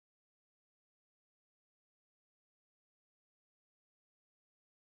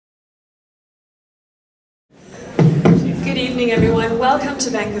evening, everyone. Welcome to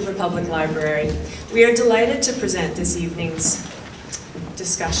Vancouver Public Library. We are delighted to present this evening's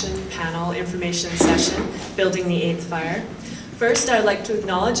discussion, panel, information session, Building the 8th Fire. First, I would like to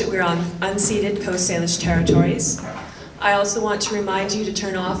acknowledge that we're on unceded Coast Salish territories. I also want to remind you to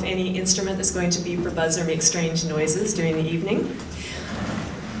turn off any instrument that's going to beep or buzz or make strange noises during the evening.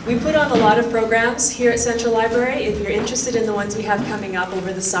 We put on a lot of programs here at Central Library. If you're interested in the ones we have coming up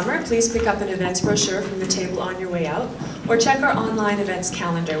over the summer, please pick up an events brochure from the table on your way out, or check our online events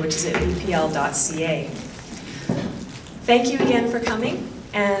calendar, which is at vpl.ca. Thank you again for coming,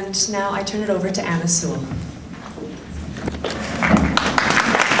 and now I turn it over to Anna Sewell.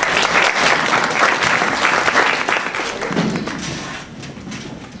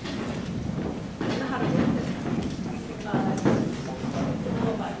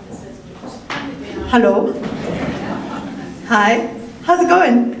 Hello. Hi. How's it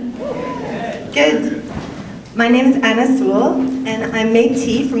going? Good. My name is Anna Sewell, and I'm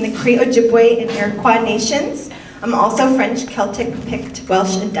Métis from the Cree, Ojibwe, and Iroquois nations. I'm also French, Celtic, Pict,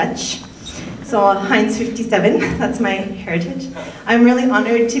 Welsh, and Dutch. So Heinz 57, that's my heritage. I'm really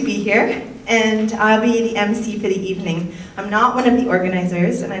honored to be here, and I'll be the MC for the evening. I'm not one of the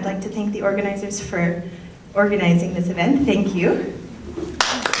organizers, and I'd like to thank the organizers for organizing this event. Thank you.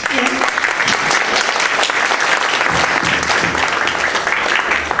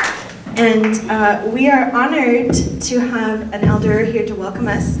 And we are honored to have an elder here to welcome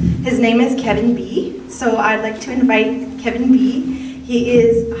us. His name is Kevin B. So I'd like to invite Kevin B. He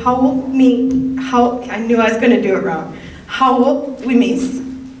is I knew I was going to do it wrong. Wimis.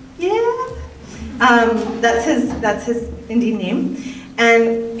 Yeah. That's his Indian name.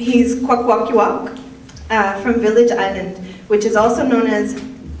 And he's Kwakwakiwak from Village Island, which is also known as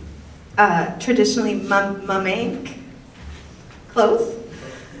traditionally Mamank. Close?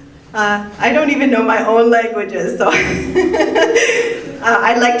 I don't even know my own languages, so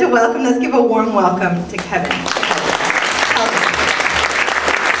I'd like to welcome, let's give a warm welcome to Kevin.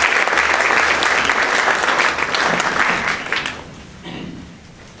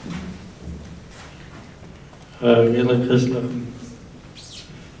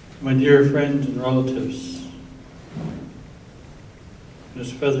 My dear friends and relatives,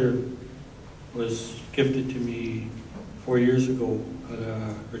 this feather was gifted to me 4 years ago at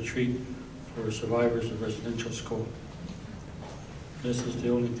a retreat for survivors of residential school. This is the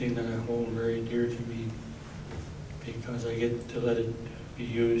only thing that I hold very dear to me because I get to let it be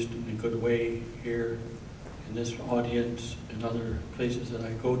used in a good way here in this audience and other places that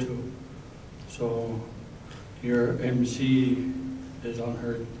I go to. So your MC is on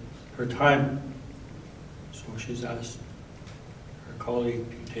her time, so she's asked her colleague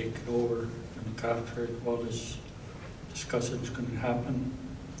to take it over and look after it while this discussion is going to happen.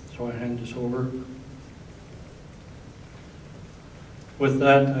 So I hand this over. With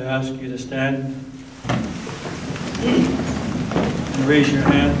that, I ask you to stand and raise your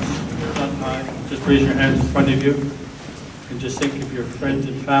hands. Just raise your hands in front of you and just think of your friends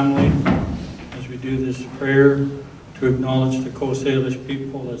and family as we do this prayer to acknowledge the Coast Salish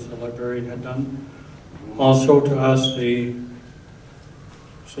people as the librarian had done. Also to ask the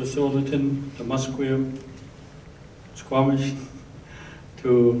Sosolitan, the Musqueam, Squamish,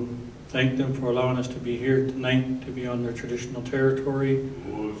 to thank them for allowing us to be here tonight, to be on their traditional territory.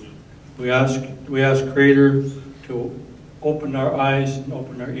 We ask Creator to open our eyes and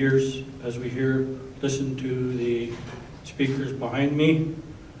open our ears as we listen to the speakers behind me.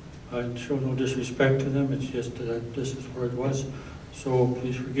 I show no disrespect to them, it's just that this is where it was. So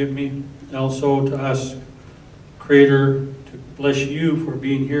please forgive me. Also to ask Creator to bless you for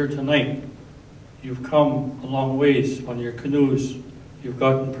being here tonight. You've come a long ways on your canoes. You've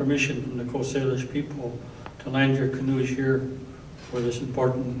gotten permission from the Coast Salish people to land your canoes here for this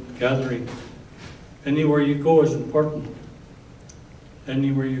important gathering. Anywhere you go is important.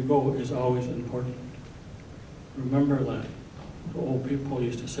 Anywhere you go is always important. Remember that. The old people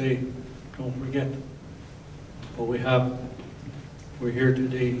used to say, don't forget. But we're here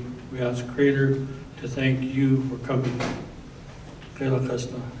today. We ask Creator to thank you for coming.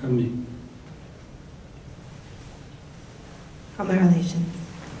 From my relations.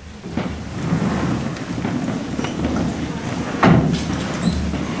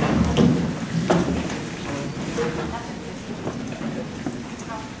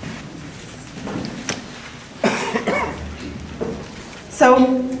 So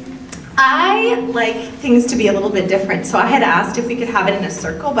I like things to be a little bit different, so I had asked if we could have it in a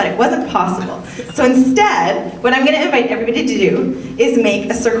circle, but it wasn't possible. So instead, what I'm going to invite everybody to do is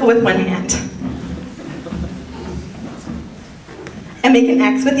make a circle with one hand. And make an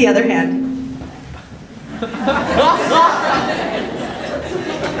X with the other hand. So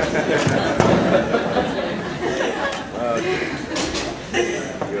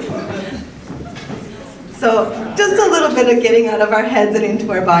just a little bit of getting out of our heads and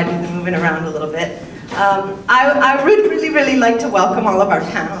into our bodies and moving around a little bit. I would really like to welcome all of our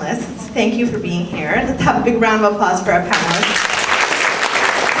panelists. Thank you for being here. Let's have a big round of applause for our panelists.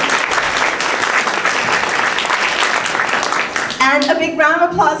 And a big round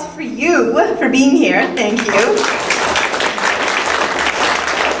of applause for you for being here. Thank you.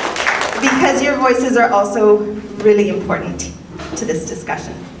 Because your voices are also really important to this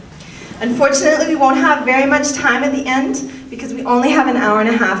discussion. Unfortunately, we won't have very much time at the end because we only have an hour and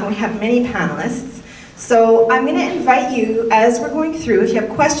a half and we have many panelists. So I'm going to invite you, as we're going through, if you have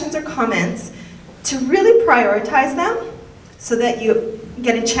questions or comments, to really prioritize them so that you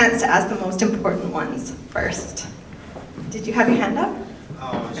get a chance to ask the most important ones first. Did you have your hand up?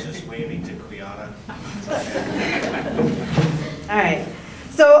 Oh, I was just waving to Quiana. All right.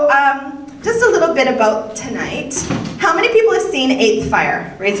 So just a little bit about tonight. How many people have seen 8th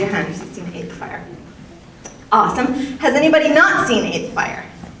Fire? Raise your hand if you've seen 8th Fire. Awesome. Has anybody not seen 8th Fire?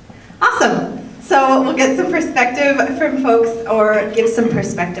 Awesome. So we'll get some perspective from folks, or give some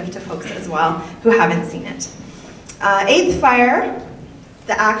perspective to folks as well who haven't seen it. 8th Fire,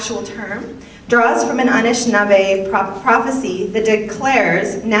 the actual term, draws from an Anishinaabe prophecy that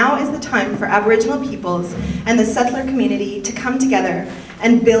declares now is the time for Aboriginal peoples and the settler community to come together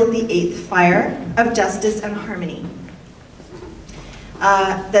and build the 8th fire of justice and harmony.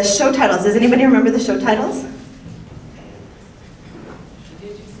 The show titles, does anybody remember the show titles?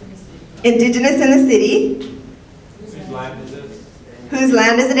 Indigenous in the City. Whose land is this? Whose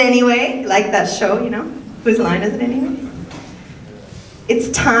land is it anyway? Like that show, you know? Whose land is it anyway? It's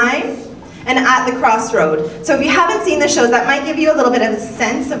Time, and At the Crossroad. So if you haven't seen the shows, that might give you a little bit of a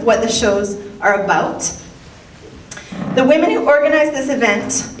sense of what the shows are about. The women who organized this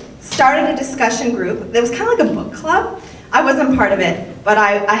event started a discussion group that was kind of like a book club. I wasn't part of it, but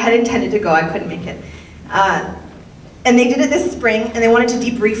I had intended to go, I couldn't make it. And they did it this spring, and they wanted to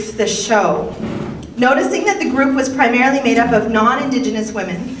debrief the show. Noticing that the group was primarily made up of non-Indigenous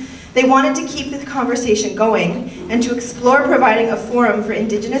women, they wanted to keep the conversation going and to explore providing a forum for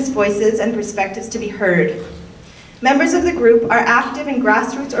Indigenous voices and perspectives to be heard. Members of the group are active in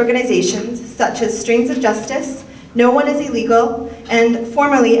grassroots organizations such as Strings of Justice, No One is Illegal, and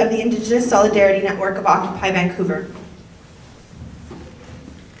formerly of the Indigenous Solidarity Network of Occupy Vancouver.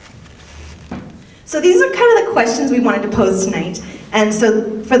 So these are kind of the questions we wanted to pose tonight. And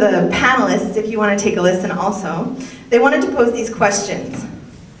so for the panelists, if you want to take a listen also, they wanted to pose these questions.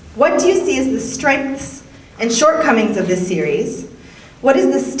 What do you see as the strengths and shortcomings of this series? What is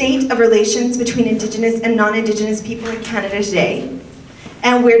the state of relations between Indigenous and non-Indigenous people in Canada today?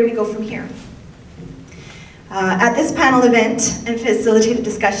 And where do we go from here? At this panel event and facilitated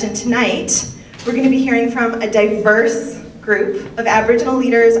discussion tonight, we're going to be hearing from a diverse group of Aboriginal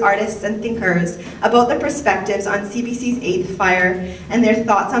leaders, artists, and thinkers about the perspectives on CBC's 8th Fire and their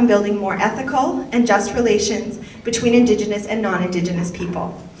thoughts on building more ethical and just relations between Indigenous and non-Indigenous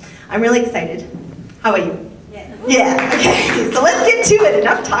people. I'm really excited. How about you? Yeah, okay, so let's get to it.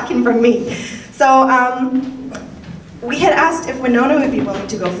 Enough talking from me. So we had asked if Winona would be willing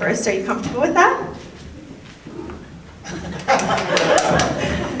to go first. Are you comfortable with that?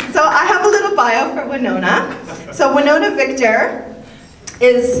 So I have a little bio for Winona. So Winona Victor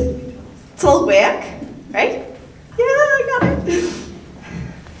is Tlwiak, right? Yeah, I got it.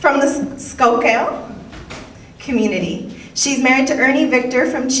 From the Skokow community. She's married to Ernie Victor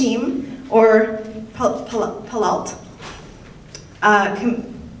from Cheam, or Palalt.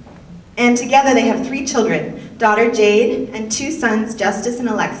 And together they have 3 children, daughter Jade and 2 sons, Justice and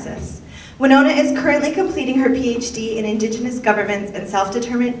Alexis. Winona is currently completing her PhD in Indigenous Governments and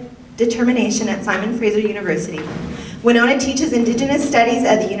Self-Determination at Simon Fraser University. Winona teaches Indigenous Studies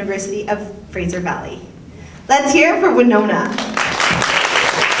at the University of Fraser Valley. Let's hear it for Winona.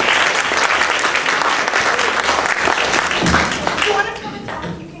 If you want to come and talk,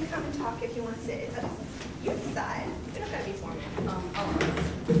 you can come and talk if you want to sit. You decide. You don't gotta be formal.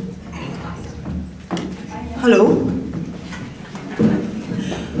 Hello.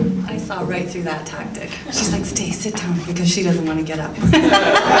 I saw right through that tactic. She's like, stay, sit down, because she doesn't want to get up.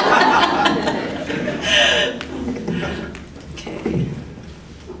 Okay.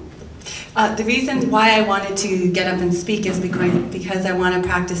 The reason why I wanted to get up and speak is because I want to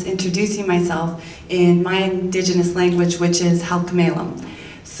practice introducing myself in my Indigenous language, which is Halkmelam.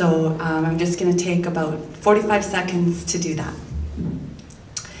 So I'm just going to take about 45 seconds to do that.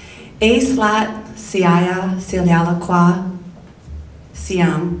 A slat siaya silyala kwa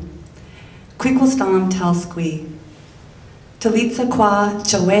siam Quiquilstam tel squi. Talitza qua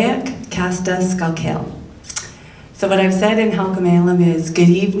chaweak casta skalkel. So what I've said in Halkomelem is, good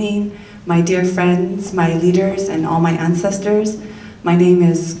evening, my dear friends, my leaders, and all my ancestors. My name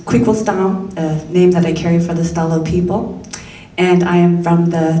is Quiquilstam, a name that I carry for the Stalo people, and I am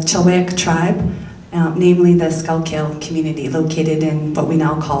from the Chaweak tribe, namely the Skalkel community, located in what we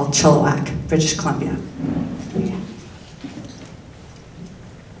now call Chilliwack, British Columbia.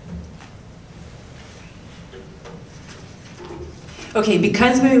 Okay,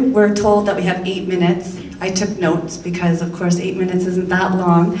 because we were told that we have 8 minutes, I took notes because, of course, 8 minutes isn't that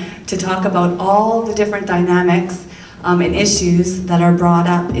long to talk about all the different dynamics and issues that are brought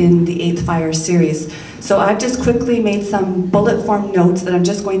up in the 8th Fire series. So I've just quickly made some bullet form notes that I'm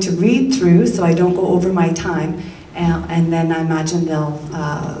just going to read through so I don't go over my time, and then I imagine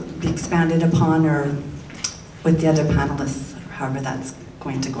they'll be expanded upon or with the other panelists, however that's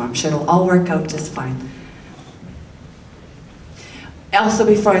going to go. I'm sure it'll all work out just fine. Also,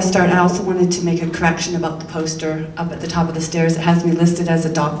 before I start, I also wanted to make a correction about the poster up at the top of the stairs. It has me listed as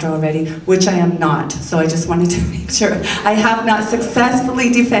a doctor already, which I am not. So I just wanted to make sure. I have not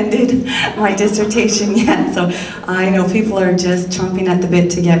successfully defended my dissertation yet. So I know people are just chomping at the bit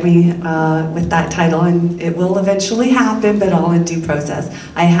to get me with that title, and it will eventually happen, but all in due process.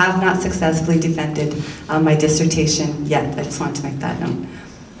 I have not successfully defended my dissertation yet. I just wanted to make that known.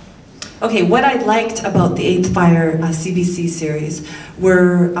 Okay, what I liked about the 8th Fire CBC series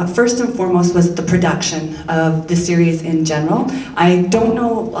were, first and foremost, was the production of the series in general. I don't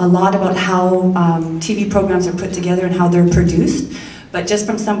know a lot about how TV programs are put together and how they're produced, but just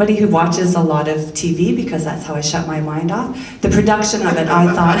from somebody who watches a lot of TV, because that's how I shut my mind off, the production of it,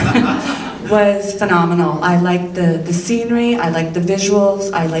 I thought, was phenomenal. I liked the scenery, I liked the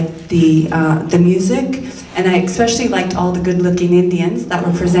visuals, I liked the music, and I especially liked all the good-looking Indians that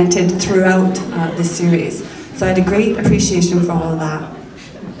were presented throughout the series. So I had a great appreciation for all of that.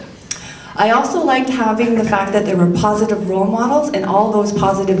 I also liked having the fact that there were positive role models and all those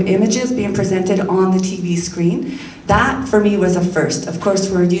positive images being presented on the TV screen. That, for me, was a first. Of course,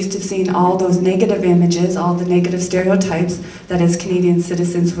 we're used to seeing all those negative images, all the negative stereotypes that as Canadian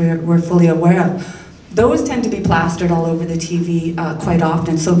citizens we're fully aware of. Those tend to be plastered all over the TV quite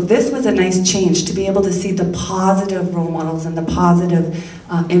often. So this was a nice change to be able to see the positive role models and the positive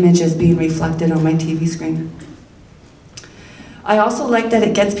images being reflected on my TV screen. I also like that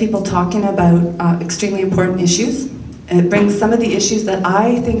it gets people talking about extremely important issues. It brings some of the issues that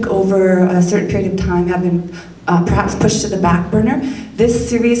I think over a certain period of time have been perhaps pushed to the back burner. This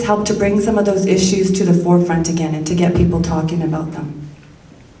series helped to bring some of those issues to the forefront again and to get people talking about them.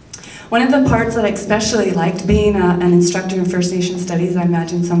 One of the parts that I especially liked, being an instructor in First Nation Studies, I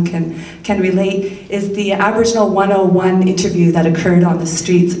imagine some can relate, is the Aboriginal 101 interview that occurred on the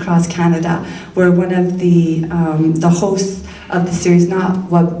streets across Canada, where one of the hosts of the series, not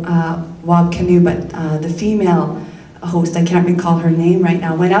Wab Canoe, but the female host, I can't recall her name right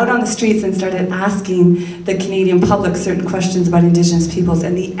now, went out on the streets and started asking the Canadian public certain questions about Indigenous peoples,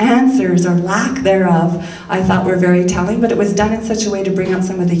 and the answers, or lack thereof, I thought were very telling, but it was done in such a way to bring out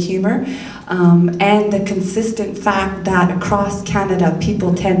some of the humor and the consistent fact that across Canada,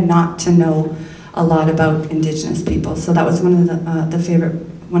 people tend not to know a lot about Indigenous people. So that was one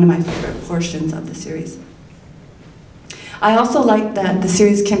of one of my favorite portions of the series. I also like that the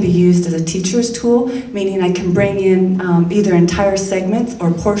series can be used as a teacher's tool, meaning I can bring in either entire segments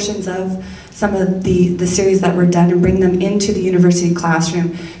or portions of some of the series that were done and bring them into the university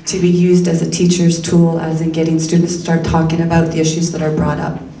classroom to be used as a teacher's tool, as in getting students to start talking about the issues that are brought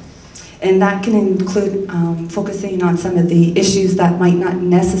up. And that can include focusing on some of the issues that might not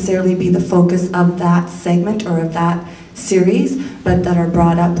necessarily be the focus of that segment or of that series, but that are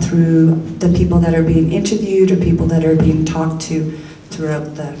brought up through the people that are being interviewed or people that are being talked to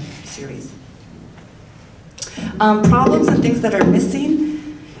throughout the series. Problems and things that are missing.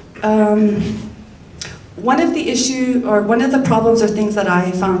 One of the problems or things that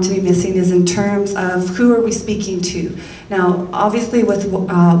I found to be missing is in terms of who are we speaking to. Now, obviously with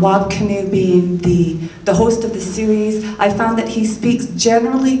Wab Canoe being the host of the series, I found that he speaks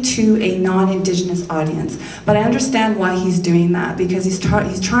generally to a non-Indigenous audience. But I understand why he's doing that, because he's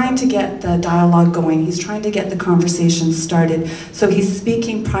trying to get the dialogue going, he's trying to get the conversation started. So he's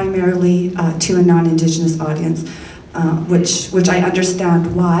speaking primarily to a non-Indigenous audience. Which I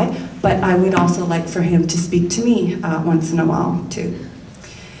understand why, but I would also like for him to speak to me once in a while too.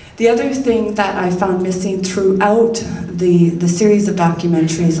 The other thing that I found missing throughout the series of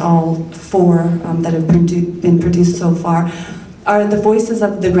documentaries, all four that have been produced so far, are the voices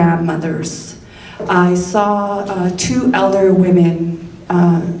of the grandmothers. I saw two elder women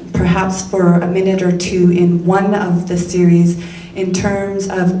perhaps for a minute or two in one of the series in terms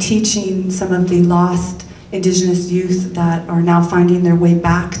of teaching some of the lost Indigenous youth that are now finding their way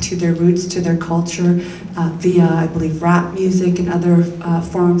back to their roots, to their culture, via, I believe, rap music and other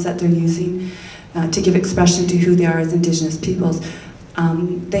forms that they're using to give expression to who they are as Indigenous peoples.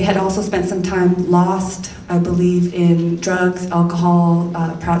 They had also spent some time lost, I believe, in drugs, alcohol,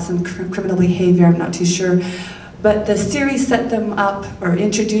 perhaps some criminal behavior, I'm not too sure. But the series set them up, or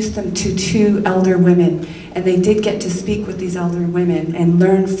introduced them to two elder women, and they did get to speak with these elder women and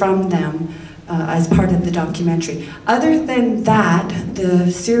learn from them as part of the documentary. Other than that,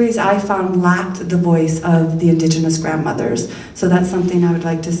 the series I found lacked the voice of the Indigenous grandmothers, so that's something I would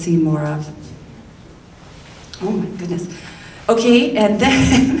like to see more of. Oh my goodness. Okay, and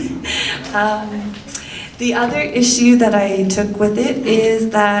then the other issue that I took with it is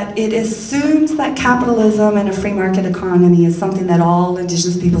that it assumes that capitalism and a free market economy is something that all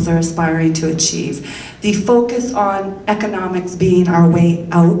Indigenous peoples are aspiring to achieve. The focus on economics being our way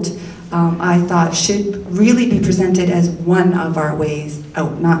out, I thought should really be presented as one of our ways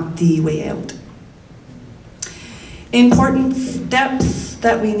out, not the way out. Important steps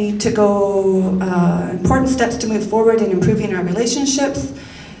that we need to go, important steps to move forward in improving our relationships.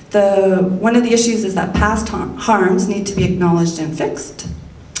 One of the issues is that past harms need to be acknowledged and fixed.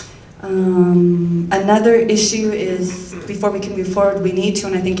 Another issue is, before we can move forward, we need to,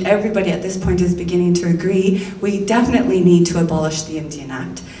 and I think everybody at this point is beginning to agree, we definitely need to abolish the Indian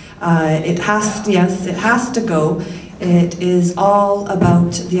Act. It has to go. It is all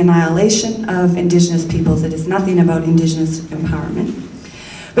about the annihilation of Indigenous peoples. It is nothing about Indigenous empowerment.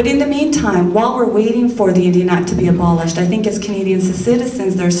 But in the meantime, while we're waiting for the Indian Act to be abolished, I think as Canadians, as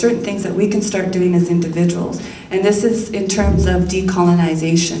citizens, there are certain things that we can start doing as individuals. And this is in terms of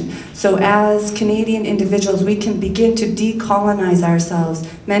decolonization. So as Canadian individuals, we can begin to decolonize ourselves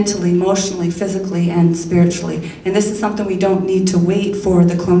mentally, emotionally, physically, and spiritually. And this is something we don't need to wait for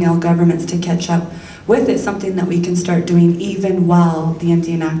the colonial governments to catch up with. It's something that we can start doing even while the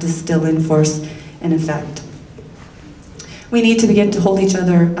Indian Act is still in force and effect. We need to begin to hold each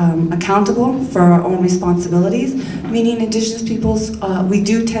other accountable for our own responsibilities, meaning Indigenous peoples, we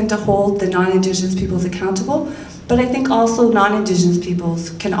do tend to hold the non-Indigenous peoples accountable, but I think also non-Indigenous peoples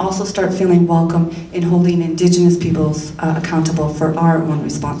can also start feeling welcome in holding Indigenous peoples accountable for our own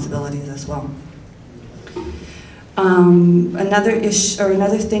responsibilities as well. Another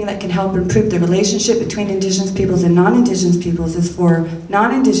thing that can help improve the relationship between Indigenous peoples and non-Indigenous peoples is for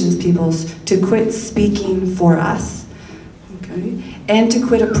non-Indigenous peoples to quit speaking for us. And to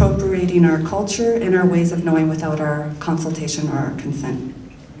quit appropriating our culture and our ways of knowing without our consultation or our consent.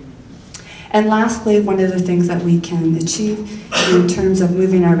 And lastly, one of the things that we can achieve in terms of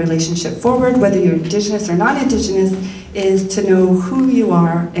moving our relationship forward, whether you're Indigenous or non-Indigenous, is to know who you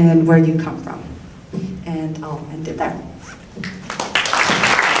are and where you come from. And I'll end it there.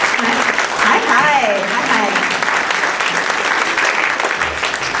 Hi.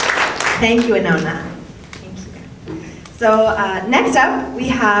 Thank you, Anona. So next up, we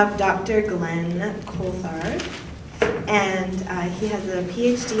have Dr. Glenn Coulthard, and he has a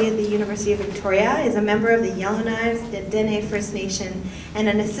PhD at the University of Victoria, is a member of the Yellowknives Dene First Nation, and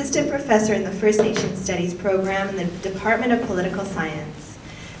an assistant professor in the First Nation Studies program in the Department of Political Science.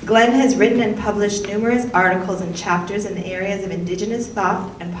 Glenn has written and published numerous articles and chapters in the areas of Indigenous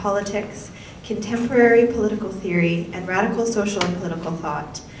thought and politics, contemporary political theory, and radical social and political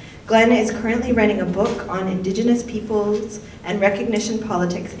thought. Glenn is currently writing a book on Indigenous peoples and recognition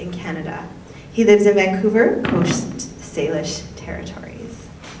politics in Canada. He lives in Vancouver, Coast Salish territories.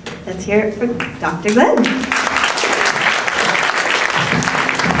 Let's hear it for Dr. Glenn.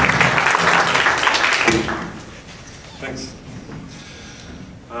 Thanks.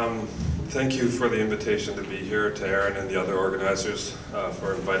 Thank you for the invitation to be here, to Aaron and the other organizers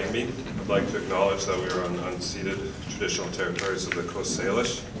for inviting me. I'd like to acknowledge that we are on unceded traditional territories of the Coast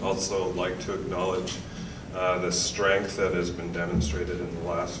Salish. Also like to acknowledge the strength that has been demonstrated in the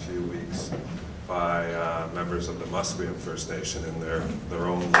last few weeks by members of the Musqueam First Nation in their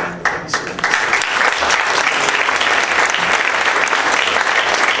own land.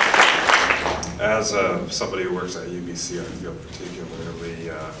 As somebody who works at UBC, I feel particularly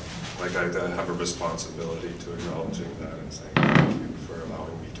like I have a responsibility to acknowledging that and saying thank you for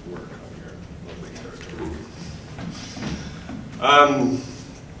allowing me to work on your lovely territory.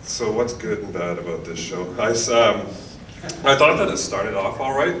 So what's good and bad about this show? I thought that it started off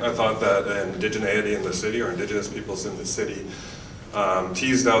all right. I thought that indigeneity in the city, or Indigenous peoples in the city,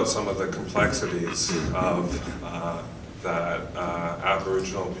 teased out some of the complexities of that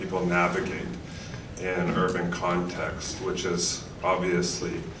Aboriginal people navigate in urban context, which is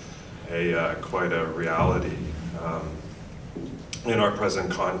obviously quite a reality in our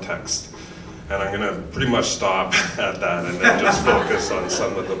present context. And I'm going to pretty much stop at that and then just focus on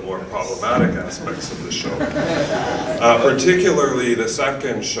some of the more problematic aspects of the show. Particularly the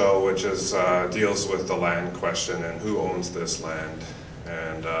second show, which is, deals with the land question and who owns this land,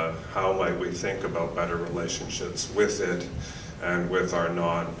 and how might we think about better relationships with it and with our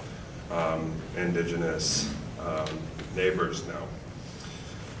non-Indigenous neighbors now.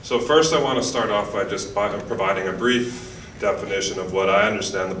 So first I want to start off by just providing a brief definition of what I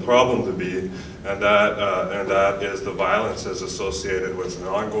understand the problem to be, and that is the violences associated with an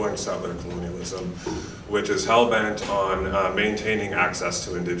ongoing settler colonialism, which is hell-bent on maintaining access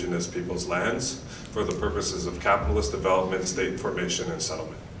to Indigenous people's lands for the purposes of capitalist development, state formation, and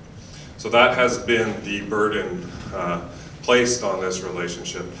settlement. So that has been the burden placed on this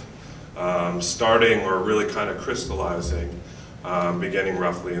relationship, starting or really kind of crystallizing, beginning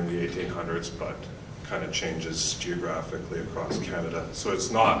roughly in the 1800s, but kind of changes geographically across Canada. So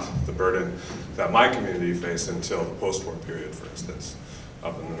it's not the burden that my community faced until the post-war period, for instance,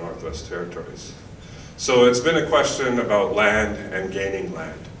 up in the Northwest Territories. So it's been a question about land and gaining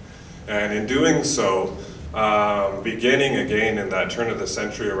land. And in doing so, beginning again in that turn of the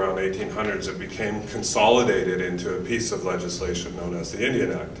century around 1800s, it became consolidated into a piece of legislation known as the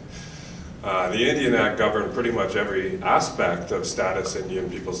Indian Act. The Indian Act governed pretty much every aspect of status Indian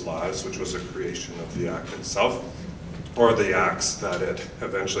people's lives, which was a creation of the Act itself, or the acts that it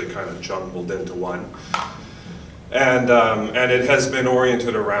eventually kind of jumbled into one. And it has been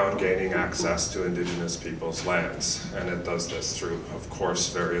oriented around gaining access to Indigenous people's lands. And it does this through, of course,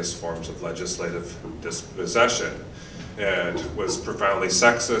 various forms of legislative dispossession. It was profoundly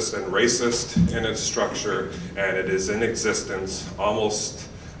sexist and racist in its structure, and it is in existence almost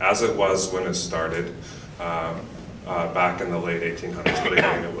as it was when it started back in the late 1800s. But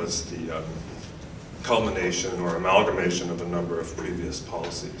again, it was the culmination or amalgamation of a number of previous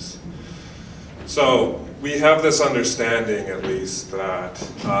policies. So we have this understanding, at least, that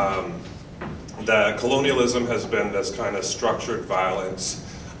that colonialism has been this kind of structured violence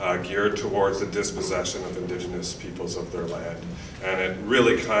geared towards the dispossession of Indigenous peoples of their land. And it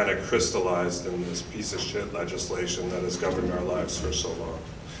really kind of crystallized in this piece of shit legislation that has governed our lives for so long.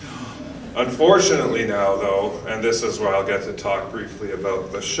 Unfortunately now, though, and this is where I'll get to talk briefly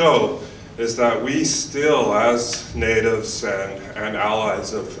about the show, is that we still, as natives and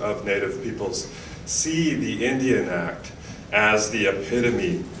allies of Native peoples, see the Indian Act as the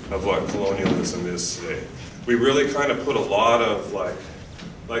epitome of what colonialism is today. We really kind of put a lot of, like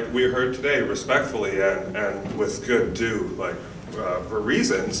we heard today, respectfully and with good due, for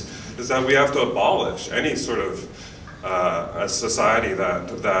reasons, is that we have to abolish any sort of a society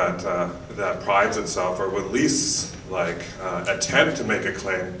that prides itself, or would at least attempt to make a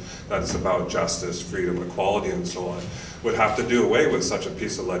claim that it's about justice, freedom, equality, and so on, would have to do away with such a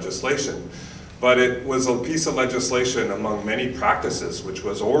piece of legislation. But it was a piece of legislation among many practices which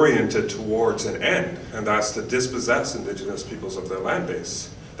was oriented towards an end, and that's to dispossess Indigenous peoples of their land base.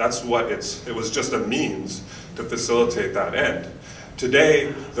 That's what it was just a means to facilitate that end.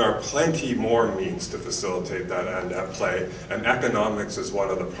 Today, there are plenty more means to facilitate that end at play, and economics is one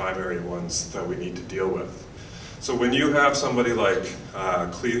of the primary ones that we need to deal with. So when you have somebody like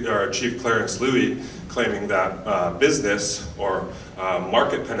Chief Clarence Louie claiming that business or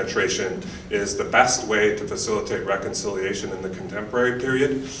market penetration is the best way to facilitate reconciliation in the contemporary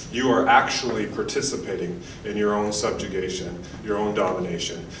period, you are actually participating in your own subjugation, your own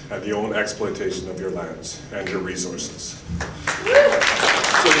domination, and the own exploitation of your lands and your resources.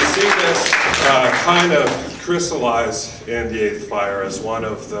 So you see this kind of crystallize in The 8th Fire as one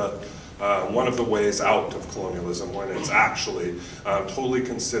of the ways out of colonialism, when it's actually totally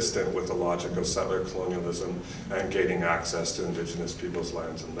consistent with the logic of settler colonialism and gaining access to Indigenous people's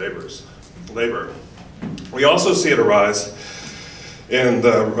lands and labor. We also see it arise in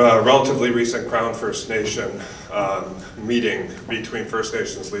the relatively recent Crown First Nation meeting between First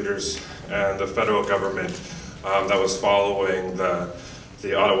Nations leaders and the federal government that was following the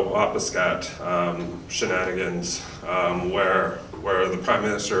Ottawa-Wapiskat shenanigans, where the Prime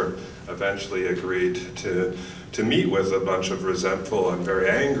Minister eventually agreed to meet with a bunch of resentful and very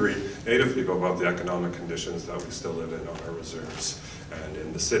angry Native people about the economic conditions that we still live in on our reserves and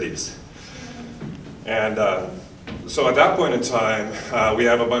in the cities. And so at that point in time, we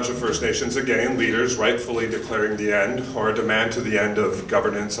have a bunch of First Nations, again, leaders rightfully declaring the end, or a demand to the end of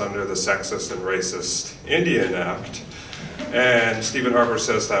governance under the sexist and racist Indian Act. And Stephen Harper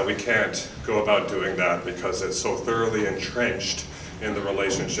says that we can't go about doing that because it's so thoroughly entrenched in the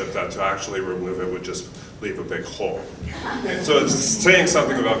relationship that to actually remove it would just leave a big hole. So it's saying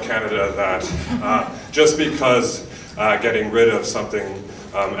something about Canada that just because getting rid of something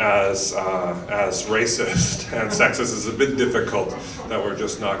as racist and sexist is a bit difficult, that we're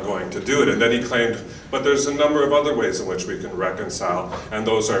just not going to do it. And then he claimed, but there's a number of other ways in which we can reconcile, and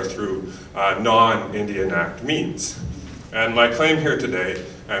those are through non-Indian Act means. And my claim here today,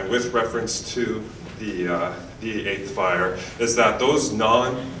 and with reference to the 8th fire, is that those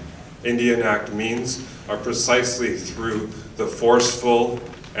non-Indian Act means are precisely through the forceful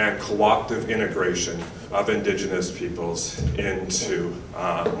and co-optive integration of Indigenous peoples into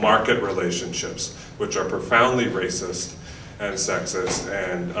market relationships, which are profoundly racist and sexist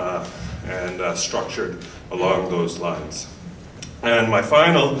and structured along those lines. And my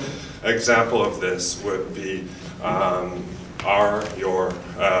final example of this would be your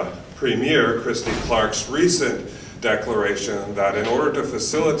Premier, Christy Clark's recent declaration that in order to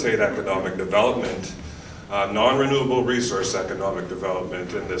facilitate economic development, non-renewable resource economic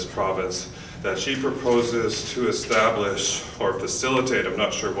development in this province, that she proposes to establish or facilitate, I'm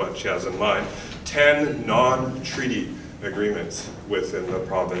not sure what she has in mind, 10 non-treaty agreements within the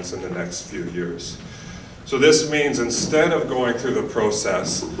province in the next few years. So this means instead of going through the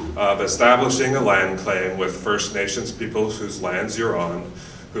process of establishing a land claim with First Nations peoples whose lands you're on,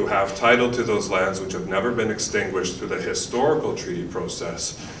 who have title to those lands which have never been extinguished through the historical treaty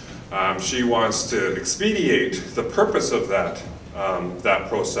process, she wants to expedite the purpose of that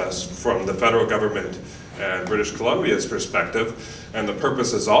process from the federal government and British Columbia's perspective, and the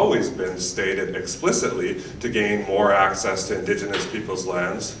purpose has always been stated explicitly to gain more access to Indigenous people's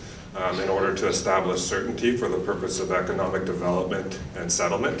lands in order to establish certainty for the purpose of economic development and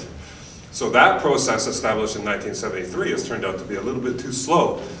settlement. So that process established in 1973 has turned out to be a little bit too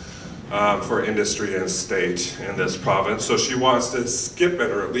slow for industry and state in this province. So she wants to skip it,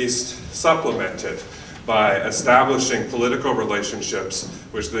 or at least supplement it, by establishing political relationships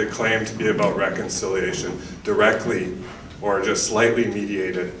which they claim to be about reconciliation directly or just slightly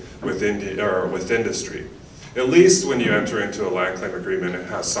mediated with industry. At least when you enter into a land claim agreement, it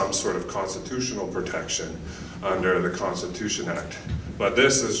has some sort of constitutional protection under the Constitution Act. But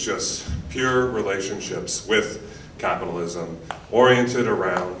this is just pure relationships with capitalism oriented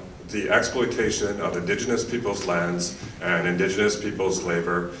around the exploitation of Indigenous people's lands and Indigenous people's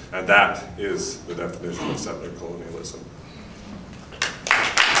labor, and that is the definition of settler colonialism.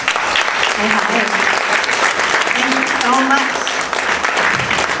 Thank you so much.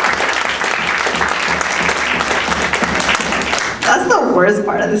 That's the worst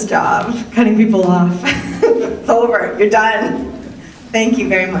part of this job, cutting people off. It's over, you're done. Thank you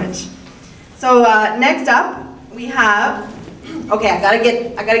very much. So next up, we have, okay,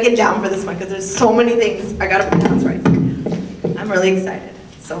 I gotta get down for this one because there's so many things I gotta pronounce right. I'm really excited,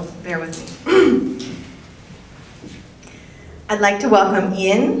 so bear with me. I'd like to welcome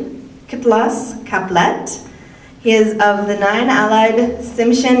Ian Kitlas Caplet. He is of the 9 allied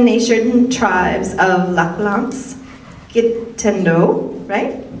Tsimshian Nation tribes of Laklamps, Gitendo,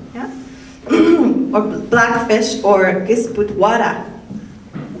 right? Yeah? Or Blackfish, or Gisputwara.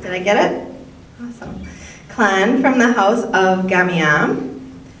 Did I get it? Awesome. Clan from the house of Gamiam.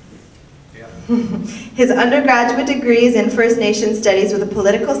 Yeah. His undergraduate degree is in First Nation Studies with a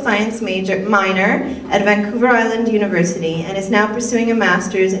political science minor at Vancouver Island University, and is now pursuing a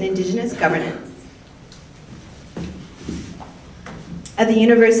master's in Indigenous governance at the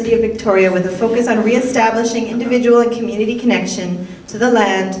University of Victoria, with a focus on re-establishing individual and community connection to the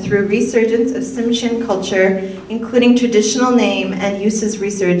land through resurgence of Tsimshian culture, including traditional name and uses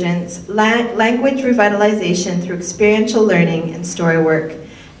resurgence, language revitalization through experiential learning and story work,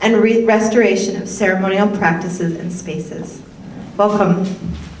 and restoration of ceremonial practices and spaces. Welcome.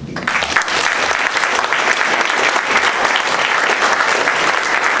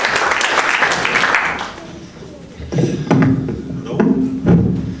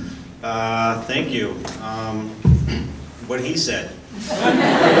 Thank you. What he said.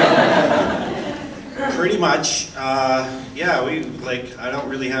 Pretty much, yeah, I don't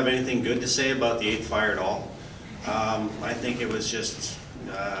really have anything good to say about the 8th fire at all. I think it was just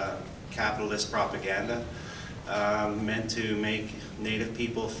capitalist propaganda meant to make Native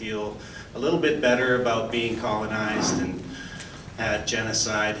people feel a little bit better about being colonized and had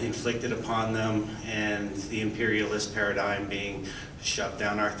genocide inflicted upon them, and the imperialist paradigm being shoved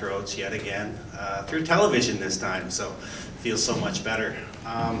down our throats yet again, through television this time, so it feels so much better.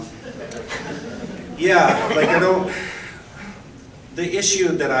 Yeah, the issue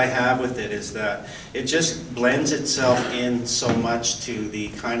that I have with it is that it just blends itself in so much to the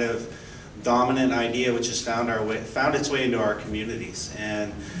kind of dominant idea which has found its way into our communities,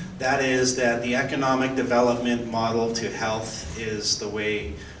 and that is that the economic development model to health is the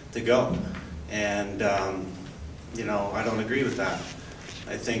way to go. And you know, I don't agree with that.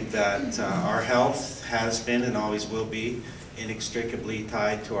 I think that our health has been and always will be inextricably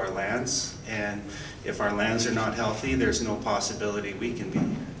tied to our lands, and if our lands are not healthy, there's no possibility we can be.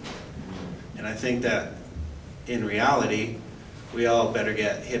 And I think that in reality, we all better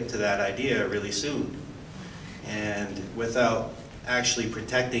get hip to that idea really soon. And without actually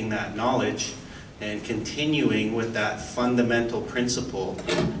protecting that knowledge and continuing with that fundamental principle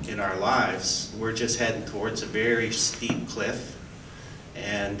in our lives, we're just heading towards a very steep cliff.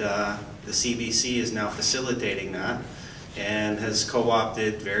 And the CBC is now facilitating that and has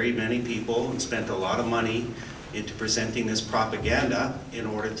co-opted very many people and spent a lot of money into presenting this propaganda in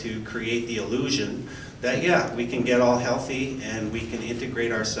order to create the illusion that, yeah, we can get all healthy and we can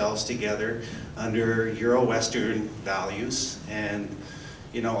integrate ourselves together under Euro-Western values and,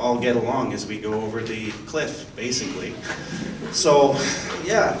 you know, all get along as we go over the cliff, basically. So,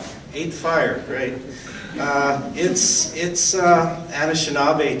 yeah, 8th Fire, right? It's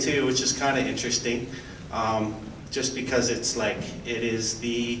Anishinaabe too, which is kind of interesting, just because it's like, it is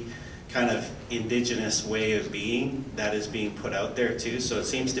the kind of indigenous way of being that is being put out there too. So it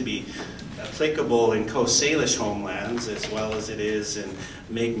seems to be applicable in Coast Salish homelands as well as it is in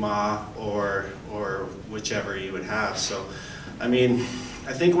Mi'kmaq or whichever you would have. So, I mean,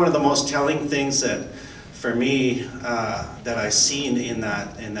 I think one of the most telling things that, for me, that I seen in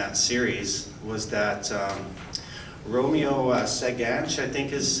that series was that Romeo Seganch, I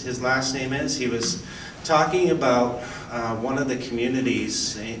think his last name is, he was talking about one of the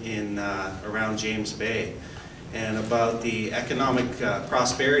communities in around James Bay and about the economic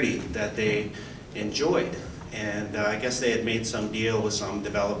prosperity that they enjoyed. And I guess they had made some deal with some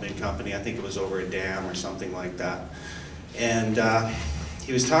development company. I think it was over a dam or something like that. And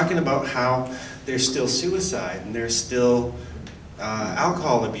he was talking about how there's still suicide and there's still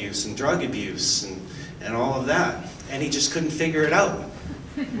alcohol abuse and drug abuse and all of that. And he just couldn't figure it out.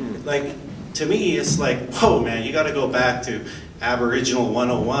 Like, to me, it's like, whoa, man, you got to go back to Aboriginal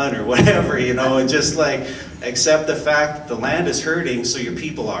 101 or whatever, you know, and just like accept the fact that the land is hurting, so your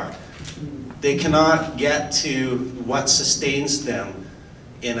people are. They cannot get to what sustains them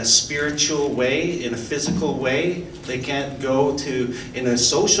in a spiritual way, in a physical way. They can't go to in a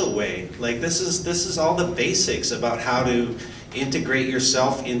social way. Like, this is all the basics about how to integrate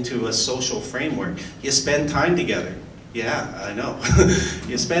yourself into a social framework. You spend time together. Yeah, I know.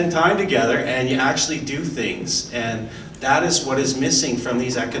 You spend time together and you actually do things. And that is what is missing from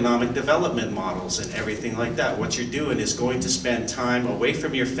these economic development models and everything like that. What you're doing is going to spend time away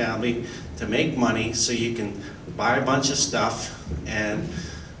from your family to make money so you can buy a bunch of stuff and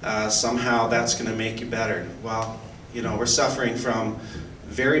somehow that's going to make you better. Well, you know, we're suffering from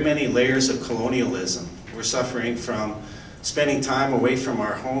very many layers of colonialism. We're suffering from spending time away from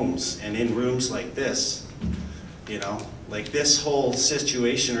our homes and in rooms like this. You know, like this whole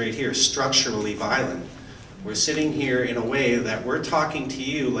situation right here is structurally violent. We're sitting here in a way that we're talking to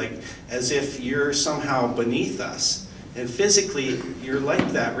you like as if you're somehow beneath us. And physically, you're like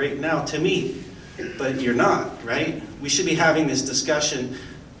that right now to me, but you're not, right? We should be having this discussion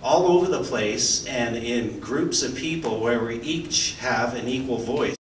all over the place and in groups of people where we each have an equal voice.